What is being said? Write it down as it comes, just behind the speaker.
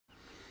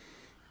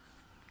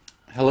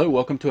Hello,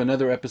 welcome to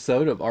another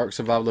episode of Ark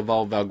Survival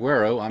Evolved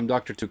Valguero. I'm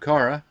Dr.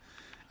 Tukara,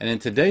 and in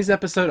today's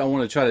episode I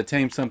want to try to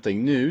tame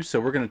something new, so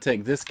we're going to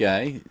take this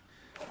guy.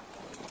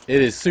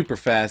 It is super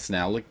fast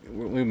now. Look,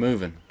 we're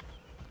moving.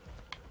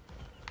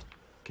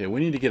 Okay, we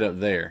need to get up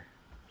there.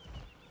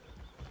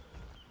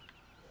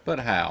 But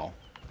how?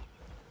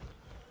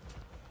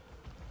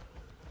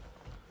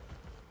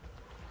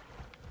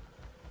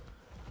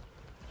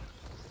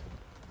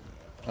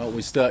 Oh,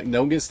 we stuck.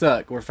 Don't get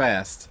stuck. We're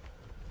fast.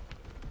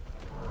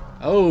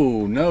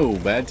 Oh, no.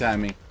 Bad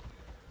timing.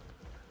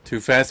 Too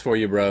fast for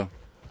you, bro.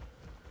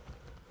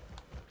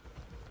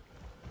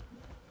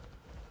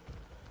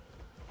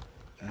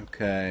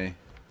 Okay.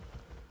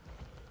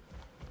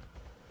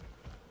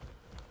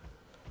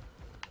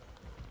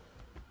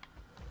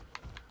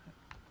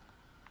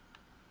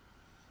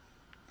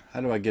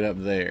 How do I get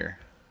up there?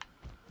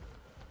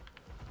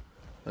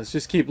 Let's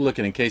just keep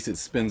looking in case it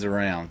spins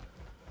around.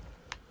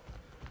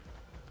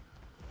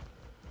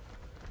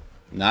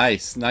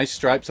 Nice. Nice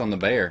stripes on the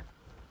bear.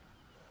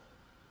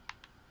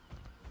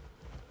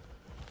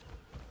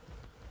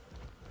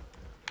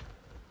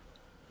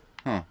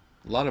 Huh.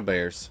 A lot of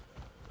bears.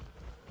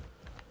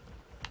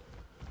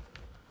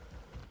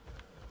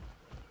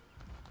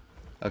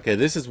 Okay,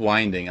 this is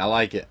winding. I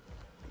like it.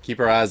 Keep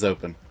our eyes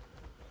open.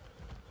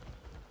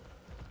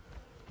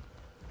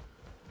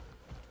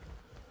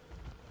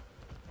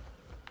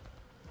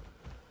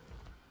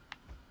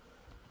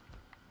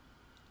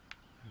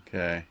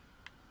 Okay.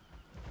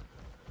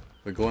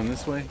 We're going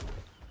this way?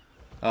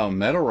 Oh,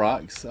 metal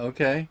rocks.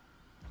 Okay.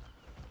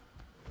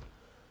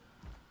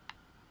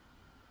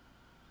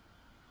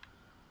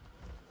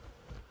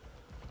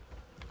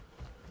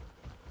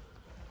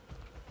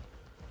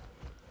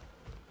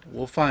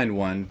 We'll find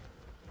one.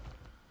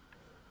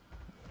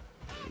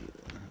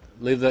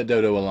 Leave that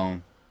dodo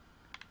alone.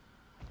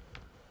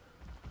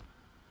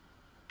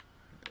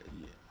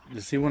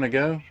 Does he want to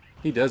go?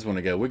 He does want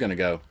to go. We're going to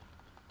go.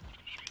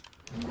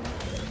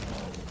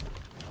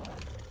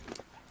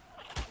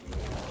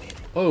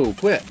 Oh,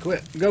 quit.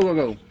 Go, go,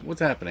 go.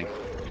 What's happening?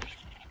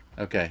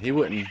 Okay, he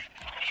wouldn't.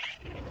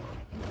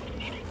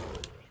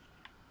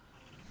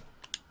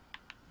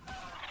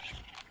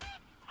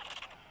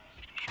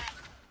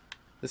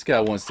 This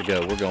guy wants to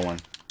go. We're going.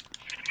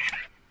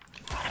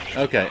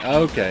 Okay,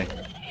 okay.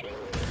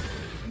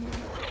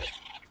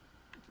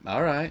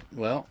 Alright,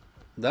 well,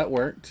 that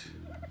worked.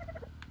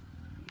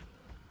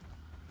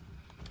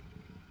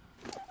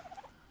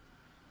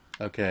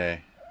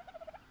 Okay.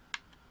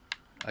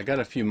 I got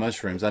a few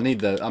mushrooms. I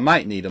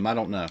might need them. I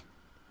don't know.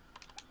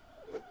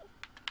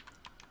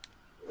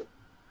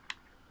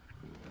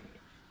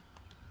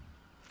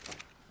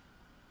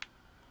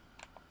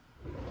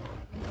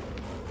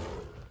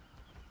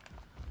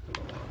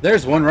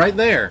 There's one right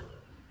there.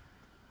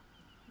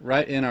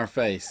 Right in our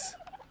face.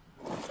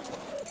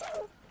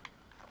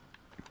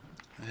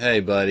 Hey,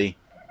 buddy.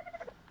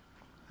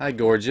 Hi,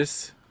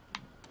 gorgeous.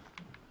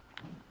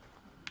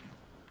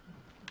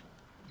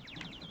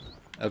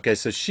 Okay,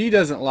 so she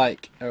doesn't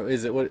like... Oh,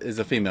 what is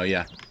a female?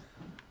 Yeah.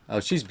 Oh,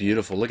 she's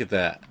beautiful. Look at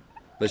that.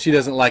 But she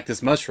doesn't like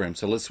this mushroom,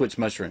 so let's switch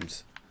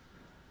mushrooms.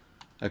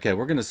 Okay,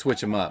 we're going to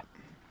switch them up.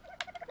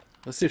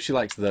 Let's see if she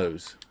likes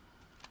those.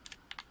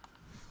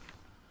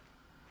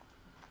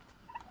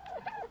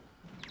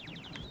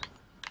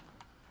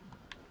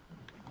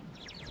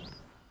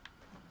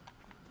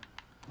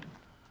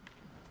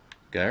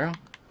 Girl?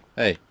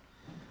 Hey.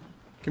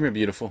 Come here,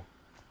 beautiful.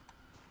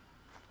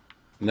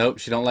 Nope,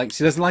 she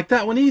doesn't like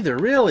that one either,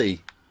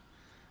 really.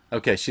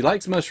 Okay, she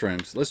likes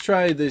mushrooms. Let's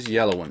try these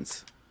yellow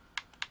ones.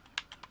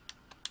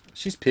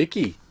 She's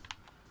picky.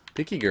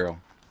 Picky girl.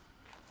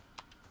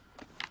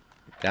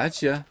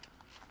 Gotcha.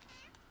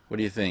 What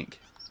do you think?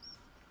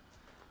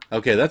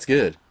 Okay, that's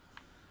good.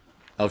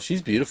 Oh,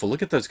 she's beautiful.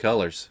 Look at those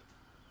colors.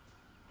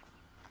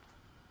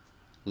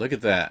 Look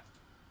at that.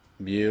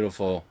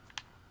 Beautiful.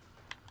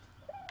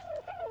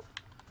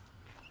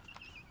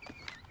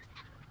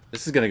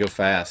 This is going to go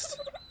fast.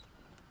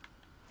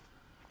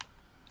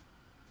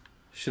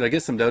 Should I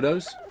get some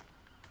dodos?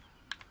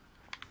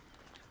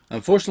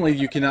 Unfortunately,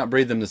 you cannot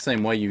breed them the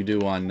same way you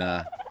do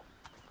on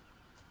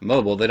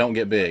mobile. They don't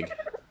get big.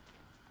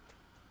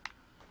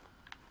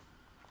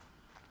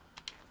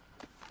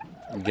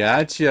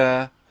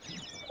 Gotcha.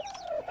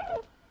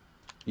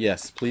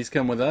 Yes, please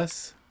come with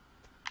us.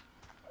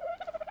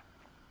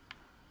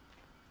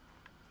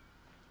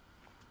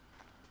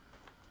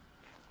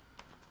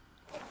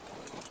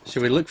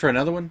 Should we look for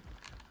another one?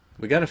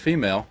 We got a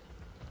female.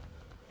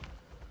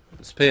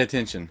 Let's pay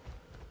attention.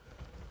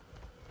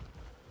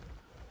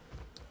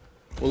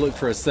 We'll look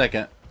for a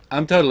second.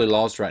 I'm totally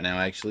lost right now,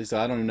 actually, so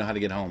I don't even know how to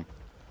get home.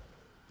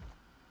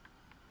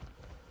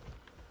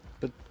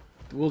 But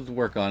we'll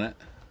work on it.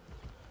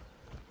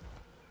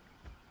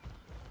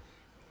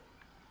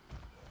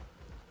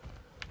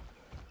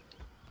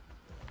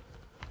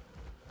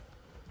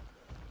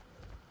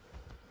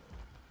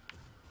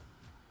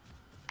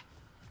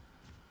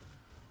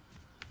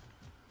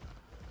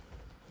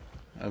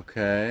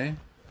 Okay.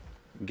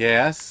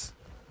 Gas.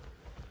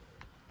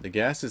 The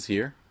gas is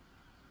here.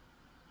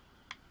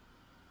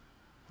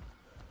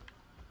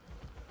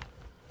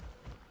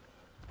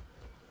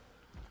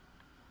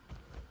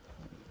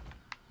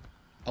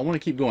 I want to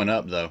keep going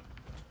up, though.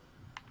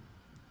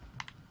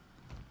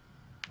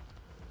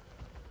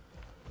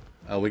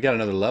 Oh, we got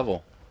another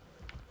level.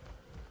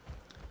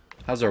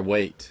 How's our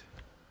weight?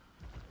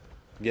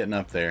 Getting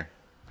up there.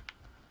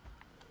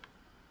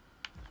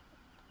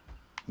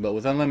 But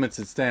with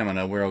unlimited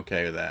stamina, we're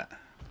okay with that.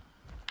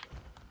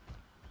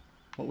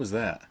 What was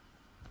that?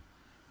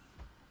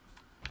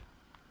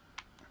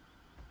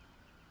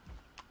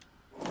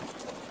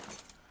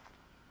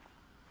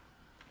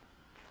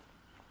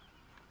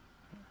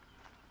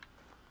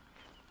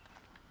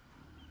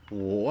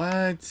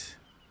 What?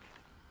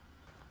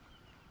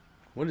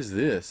 What is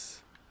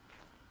this?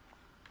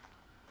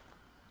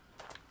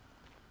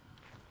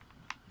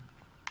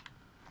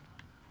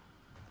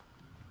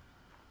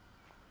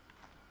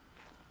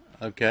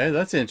 Okay,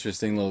 that's an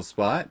interesting little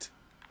spot.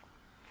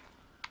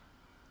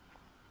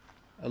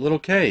 A little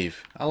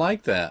cave. I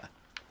like that.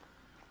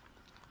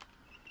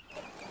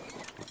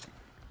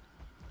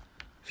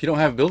 If you don't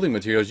have building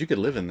materials, you could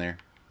live in there.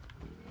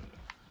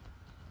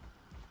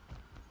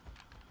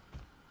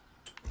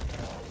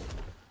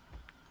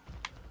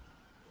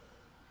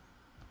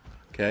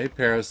 Okay,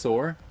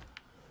 parasaur.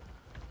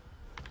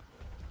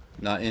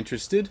 Not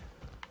interested.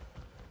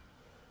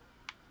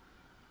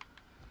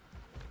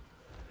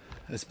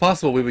 It's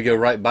possible we would go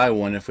right by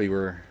one if we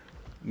were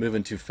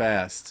moving too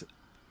fast.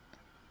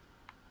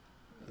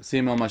 See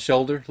him on my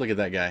shoulder? Look at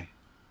that guy.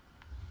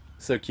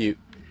 So cute.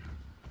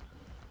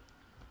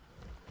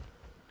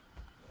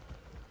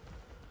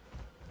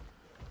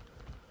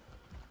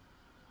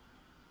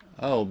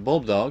 Oh,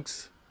 bulb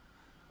dogs.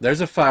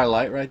 There's a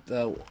firelight right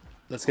there.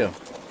 Let's go.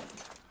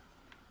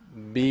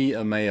 Be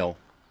a male.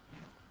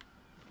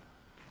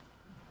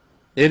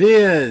 It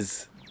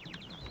is!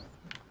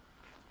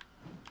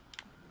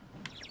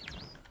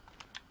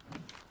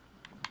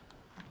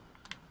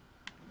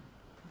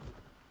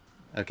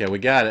 Okay, we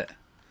got it.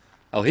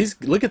 Oh,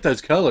 look at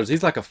those colors.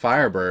 He's like a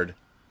firebird.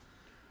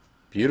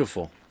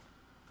 Beautiful.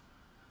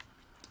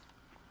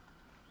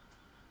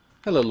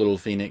 Hello, little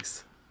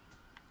phoenix.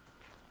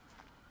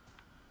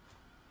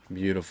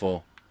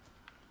 Beautiful.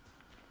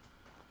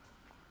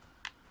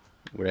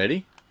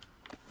 Ready?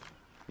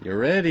 You're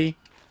ready.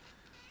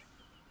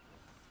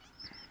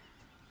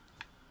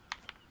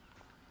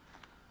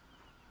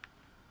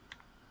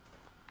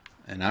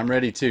 And I'm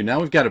ready too.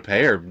 Now we've got a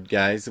pair,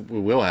 guys. We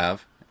will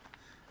have.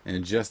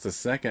 In just a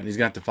second. He's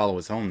got to follow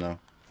us home, though.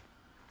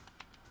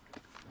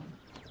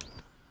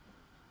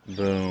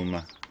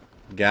 Boom.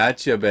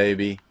 Gotcha,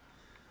 baby.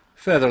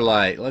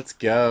 Featherlight. Let's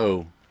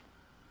go.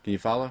 Can you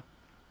follow?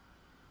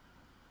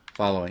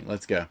 Following.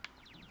 Let's go.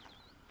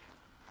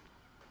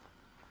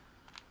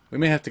 We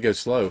may have to go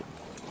slow.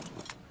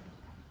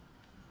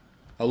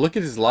 Oh, look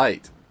at his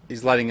light.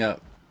 He's lighting up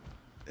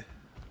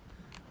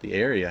the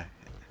area.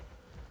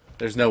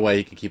 There's no way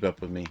he can keep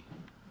up with me.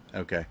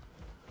 Okay.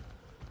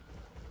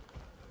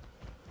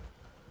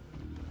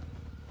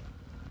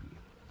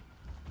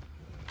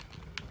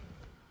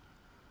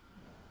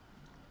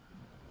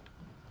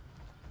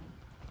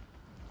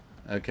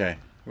 Okay.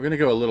 We're going to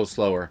go a little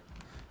slower.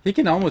 He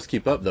can almost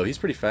keep up, though. He's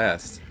pretty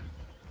fast.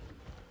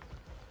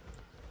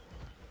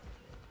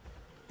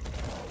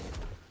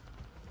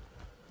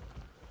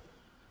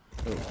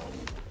 Oh.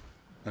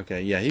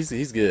 Okay, yeah,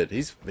 he's good.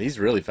 He's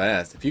really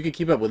fast. If you can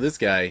keep up with this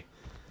guy,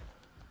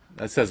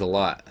 that says a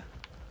lot.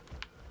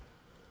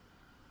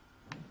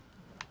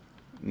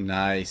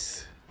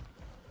 Nice.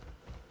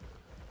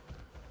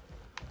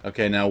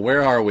 Okay, now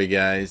where are we,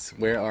 guys?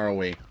 Where are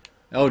we?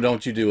 Oh,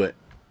 don't you do it.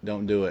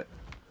 Don't do it.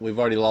 We've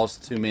already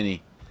lost too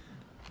many.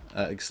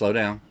 Slow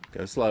down.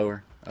 Go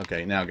slower.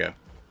 Okay, now go.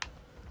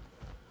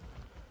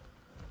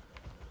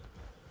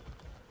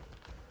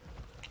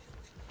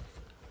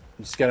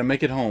 Just gotta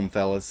make it home,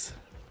 fellas.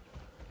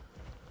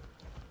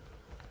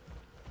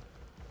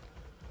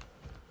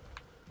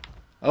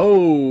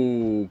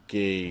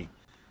 Okay.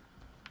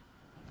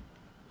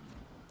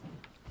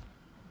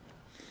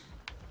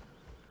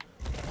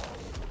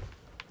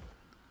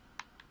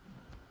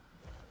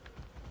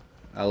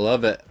 I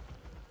love it.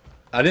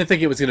 I didn't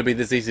think it was going to be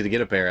this easy to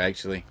get a pair,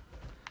 actually.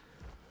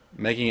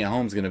 Making it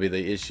home is going to be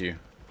the issue.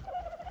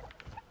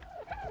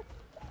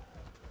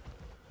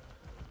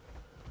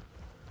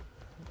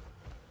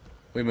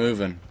 We're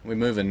moving. We're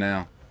moving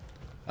now.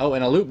 Oh,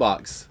 and a loot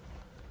box.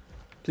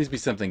 Please be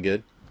something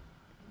good.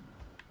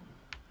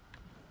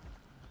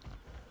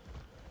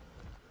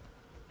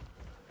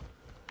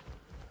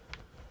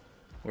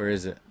 Where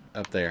is it?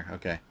 Up there.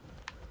 Okay.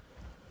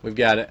 We've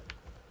got it.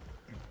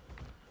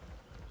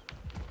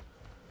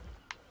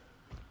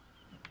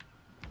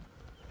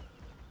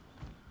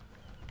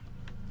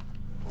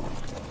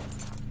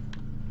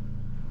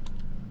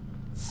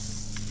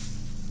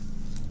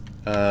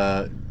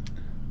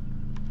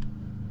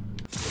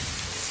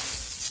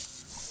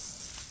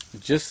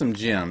 Just some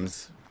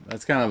gems.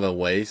 That's kind of a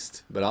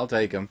waste, but I'll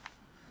take them.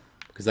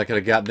 Because I could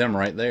have got them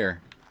right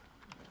there.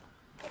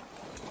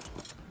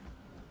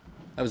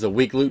 That was a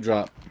weak loot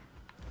drop.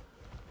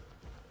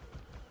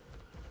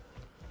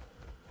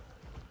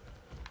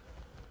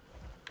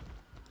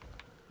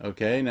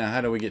 Okay, now how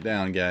do we get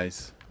down,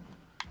 guys?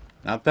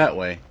 Not that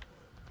way.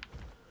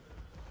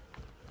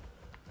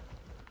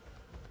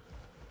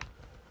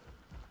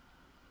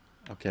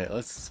 Okay,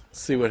 let's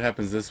see what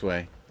happens this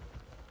way.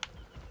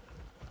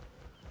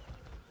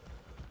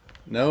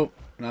 Nope,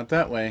 not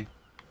that way.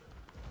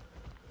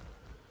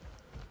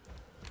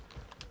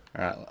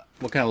 Alright,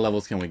 what kind of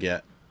levels can we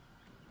get?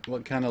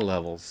 What kind of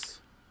levels?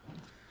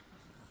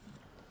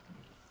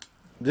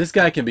 This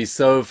guy can be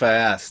so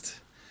fast.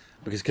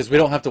 Because we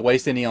don't have to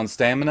waste any on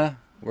stamina,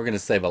 we're going to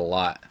save a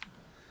lot.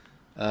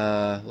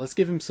 Let's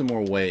give him some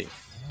more weight.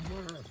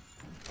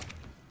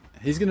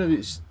 He's going to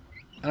be...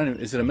 I don't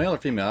even, is it a male or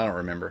female? I don't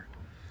remember.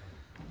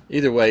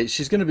 Either way,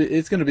 it's going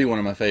to be one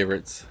of my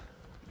favorites.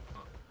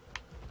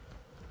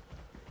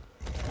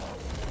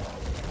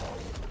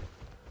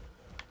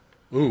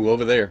 Ooh,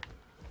 over there.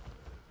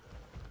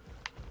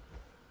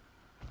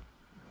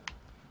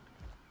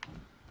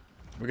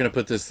 We're going to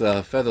put this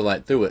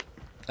Featherlight through it.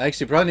 I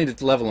actually probably need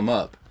to level them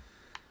up.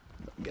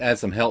 Add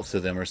some health to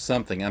them or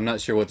something. I'm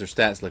not sure what their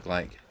stats look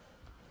like.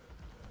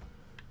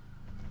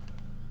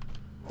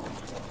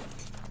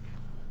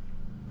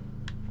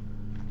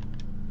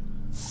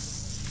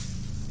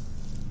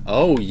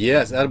 Oh,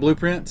 yes. Add a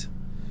blueprint?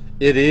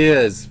 It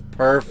is.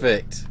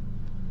 Perfect.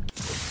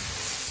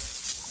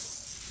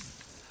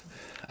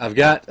 I've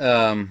got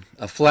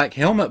a flak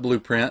helmet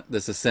blueprint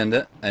that's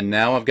ascendant, and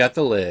now I've got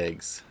the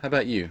legs. How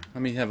about you?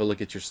 Let me have a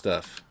look at your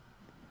stuff.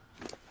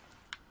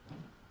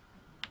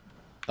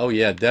 Oh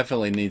yeah,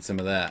 definitely need some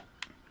of that.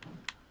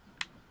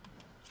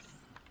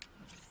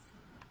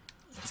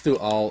 Let's do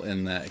all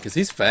in that, because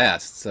he's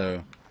fast, so...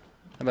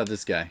 How about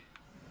this guy?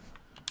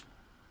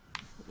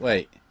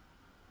 Wait.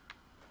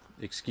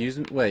 Excuse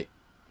me? Wait.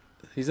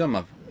 He's on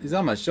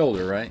my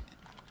shoulder, right?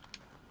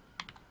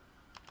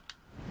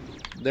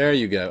 There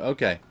you go.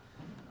 Okay.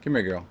 Come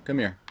here, girl. Come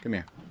here. Come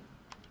here.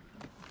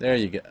 There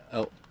you go.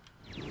 Oh.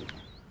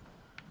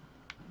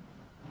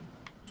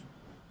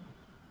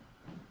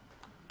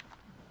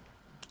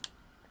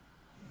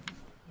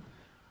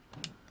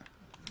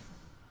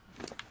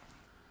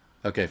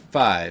 Okay,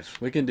 5.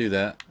 We can do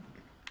that.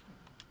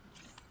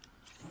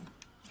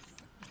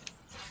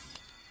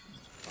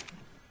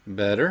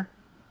 Better.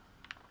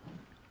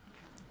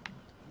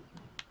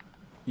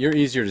 You're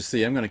easier to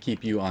see. I'm going to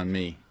keep you on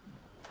me.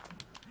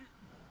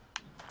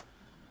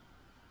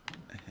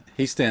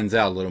 He stands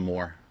out a little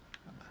more.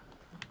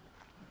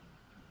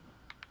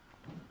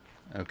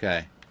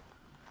 Okay.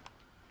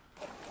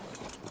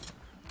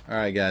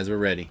 Alright guys, we're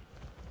ready.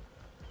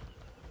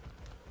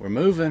 We're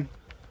moving.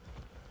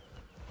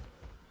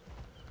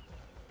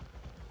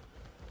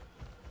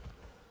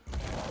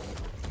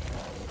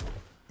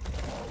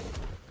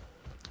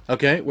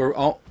 Okay, we're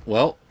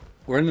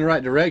in the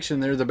right direction.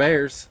 They're the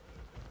bears.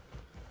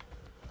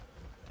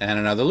 And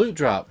another loot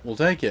drop. We'll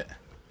take it.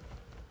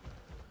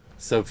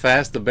 So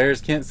fast the bears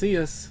can't see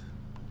us.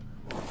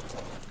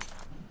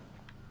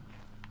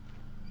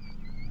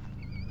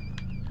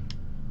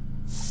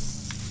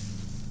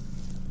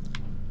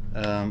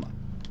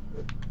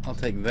 I'll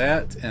take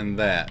that and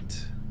that.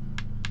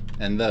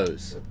 And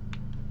those.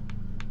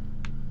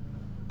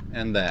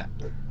 And that.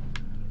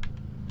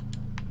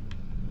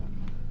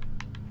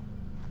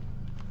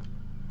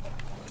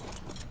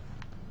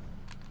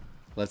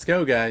 Let's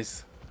go,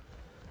 guys.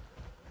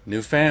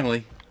 New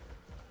family.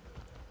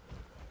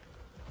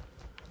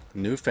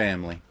 New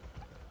family.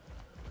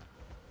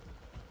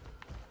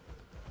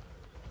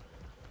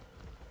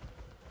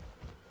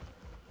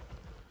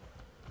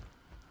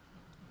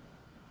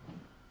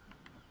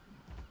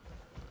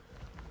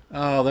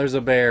 Oh, there's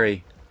a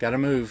berry. Gotta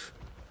move.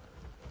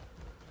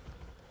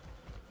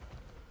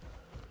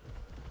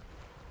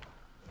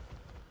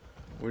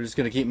 We're just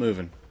gonna keep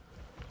moving.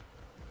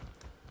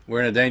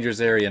 We're in a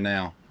dangerous area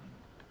now.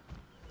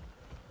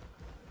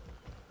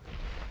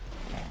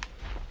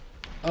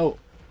 Oh.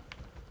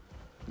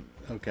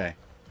 Okay.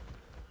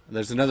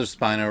 There's another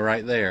Spino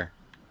right there.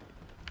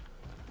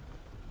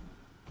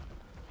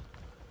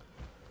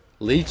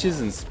 Leeches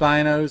and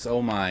Spinos.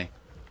 Oh my.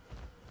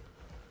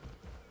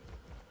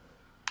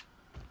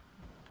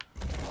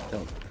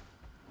 Don't.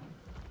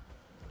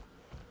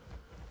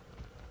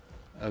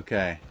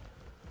 Okay.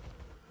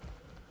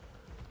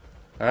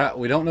 Alright,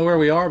 we don't know where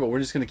we are, but we're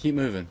just going to keep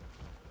moving.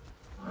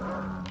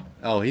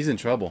 Oh, he's in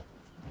trouble.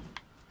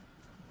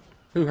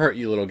 Who hurt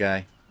you, little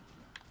guy?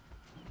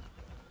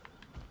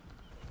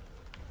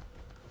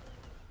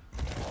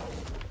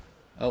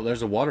 Oh,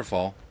 there's a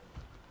waterfall.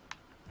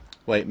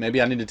 Wait,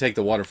 maybe I need to take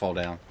the waterfall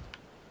down.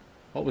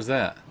 What was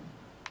that?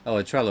 Oh,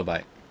 a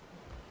trilobite.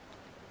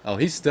 Oh,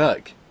 he's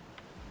stuck.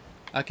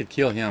 I could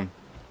kill him.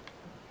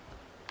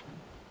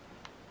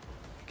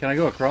 Can I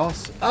go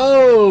across?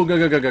 Oh, go,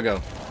 go, go, go,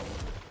 go.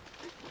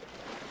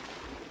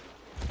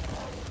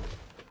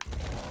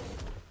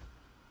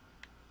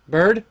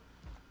 Bird?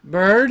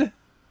 Bird?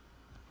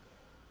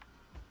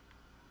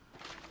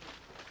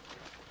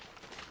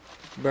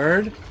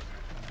 Bird?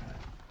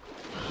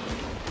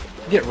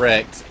 Get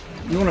wrecked.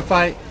 You want to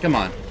fight? Come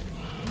on.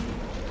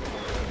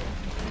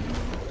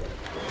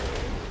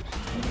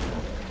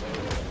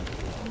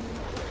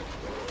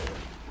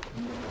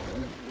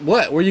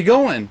 What? Where you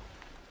going?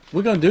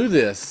 We're gonna do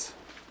this.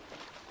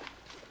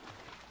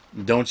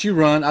 Don't you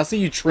run. I see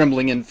you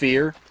trembling in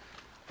fear.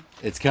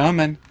 It's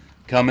coming.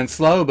 Coming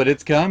slow, but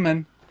it's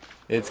coming.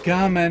 It's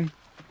coming.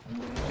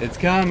 It's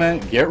coming.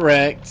 Get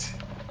wrecked.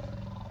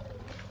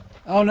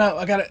 Oh no,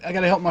 I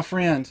gotta help my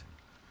friend.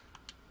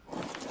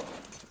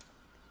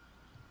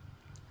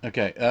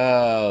 Okay,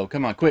 oh,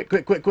 come on, quick,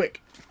 quick, quick,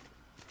 quick.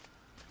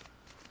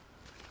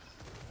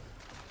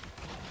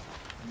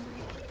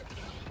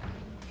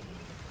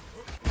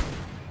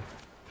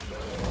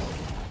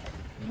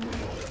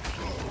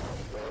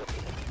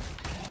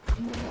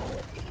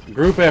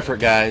 Group effort,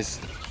 guys.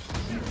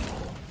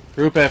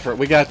 Group effort.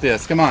 We got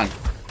this. Come on.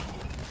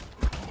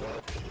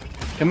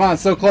 Come on,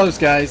 so close,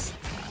 guys.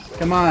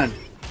 Come on.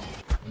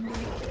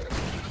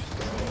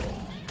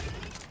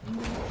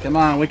 Come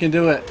on, we can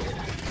do it.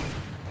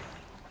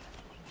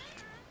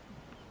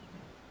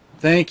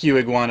 Thank you,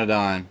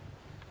 Iguanodon.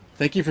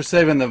 Thank you for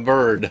saving the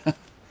bird.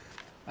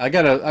 I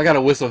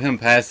gotta whistle him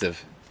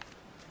passive.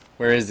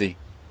 Where is he?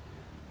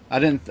 I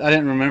didn't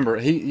remember.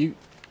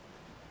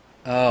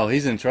 Oh,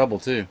 he's in trouble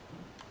too.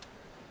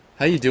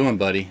 How you doing,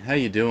 buddy? How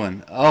you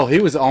doing? Oh, he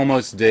was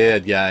almost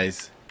dead,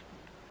 guys.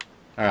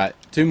 Alright,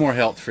 2 more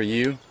health for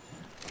you.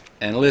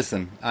 And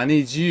listen, I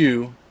need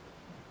you.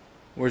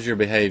 Where's your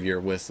behavior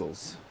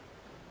whistles?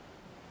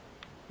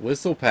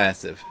 Whistle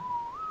passive.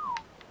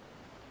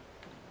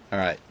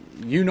 Alright,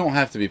 you don't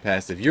have to be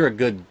passive. You're a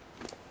good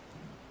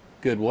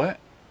what?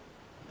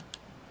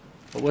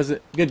 What was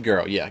it? Good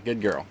girl. Yeah,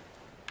 good girl.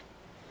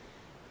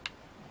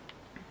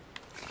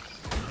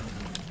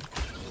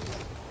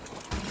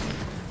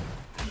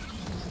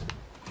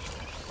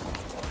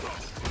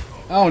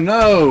 Oh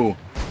no!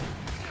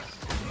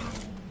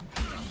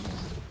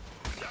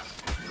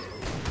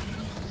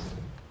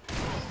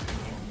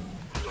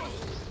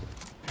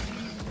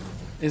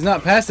 He's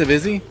not passive,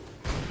 is he?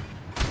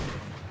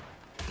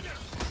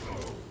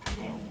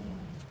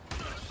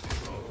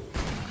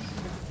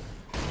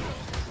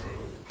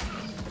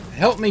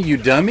 Help me, you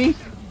dummy!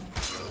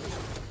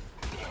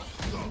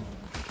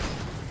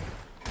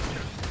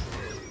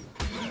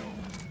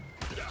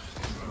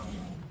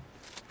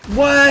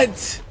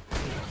 What?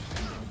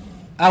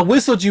 I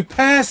whistled you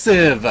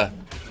passive!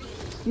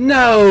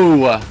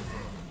 No!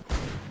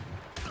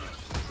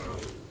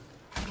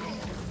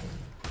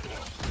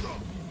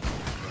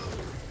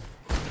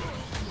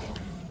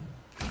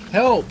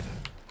 Help!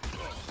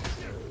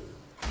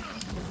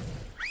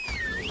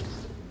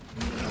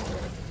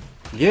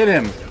 Get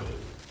him!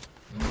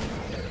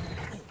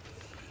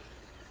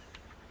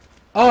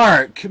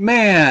 Ark,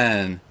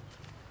 man!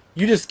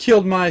 You just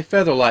killed my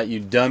Featherlight, you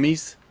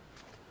dummies.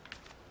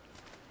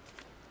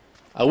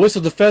 I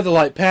whistled the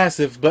Featherlight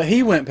passive, but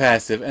he went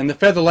passive, and the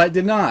Featherlight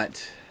did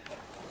not.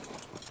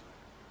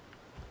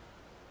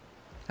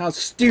 How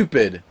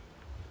stupid.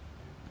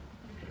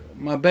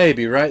 My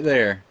baby right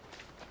there.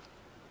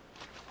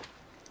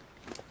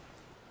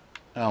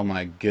 Oh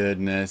my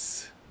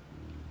goodness.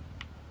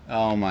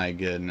 Oh my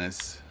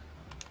goodness.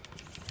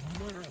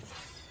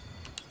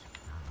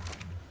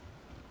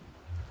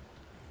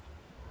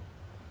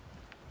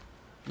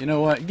 You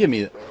know what? Give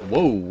me...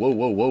 Whoa, whoa,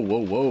 whoa, whoa,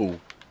 whoa, whoa.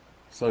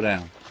 Slow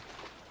down.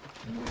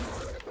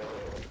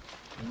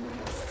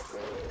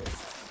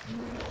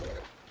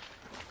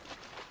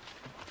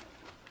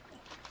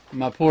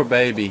 My poor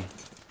baby.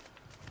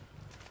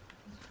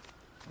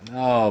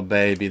 Oh,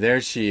 baby. There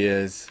she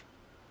is.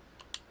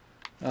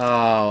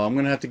 Oh, I'm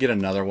going to have to get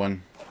another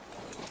one.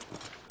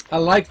 I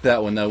like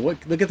that one, though.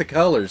 Look at the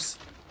colors.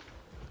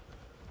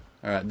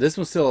 Alright, this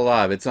one's still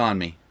alive. It's on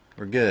me.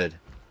 We're good.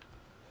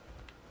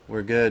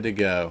 We're good to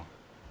go.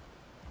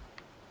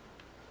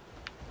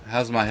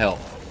 How's my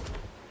health?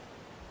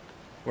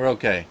 We're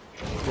okay.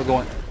 We're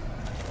going...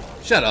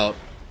 Shut up.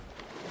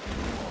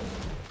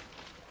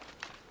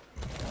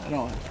 I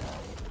don't...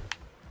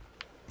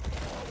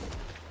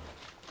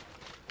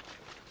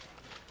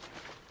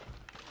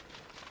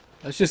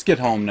 Let's just get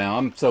home now.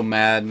 I'm so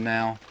mad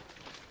now.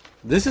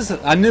 This is...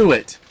 I knew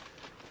it.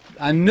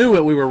 I knew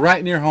it. We were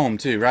right near home,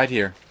 too. Right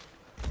here.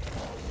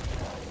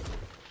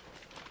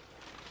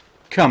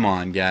 Come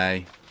on,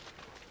 guy.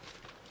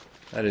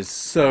 That is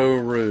so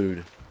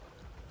rude.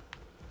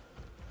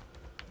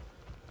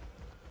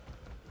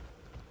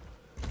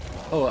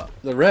 Oh,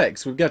 the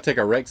Rex. We've got to take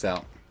our Rex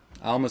out.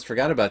 I almost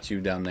forgot about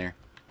you down there.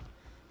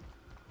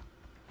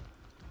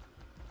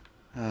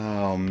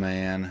 Oh,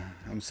 man.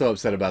 I'm so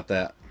upset about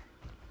that.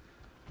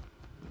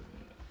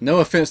 No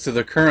offense to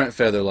the current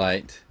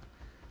Featherlight,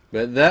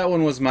 but that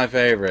one was my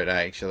favorite,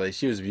 actually.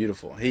 She was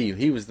beautiful.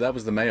 That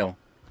was the male.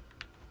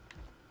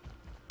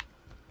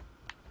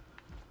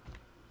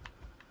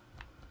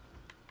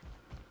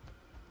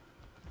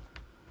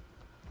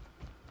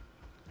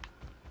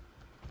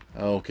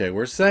 Okay,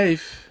 we're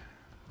safe.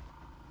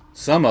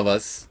 Some of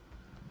us.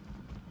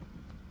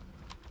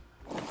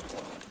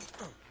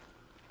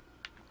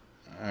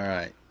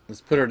 Alright, let's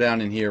put her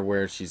down in here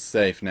where she's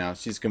safe now.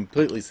 She's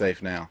completely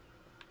safe now.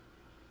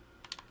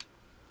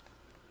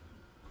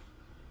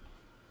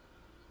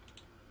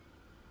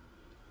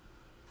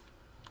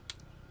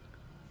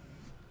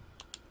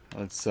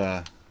 Let's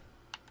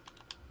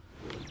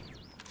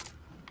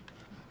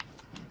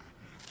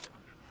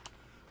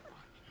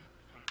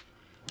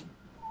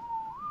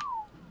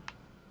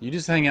you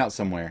just hang out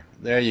somewhere.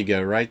 There you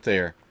go, right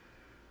there.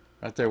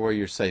 Right there where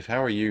you're safe.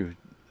 How are you?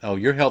 Oh,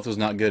 your health was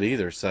not good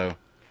either, so.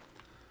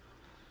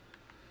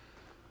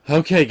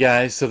 Okay,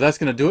 guys, so that's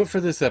going to do it for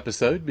this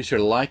episode. Be sure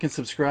to like and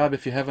subscribe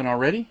if you haven't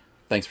already.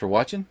 Thanks for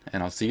watching,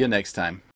 and I'll see you next time.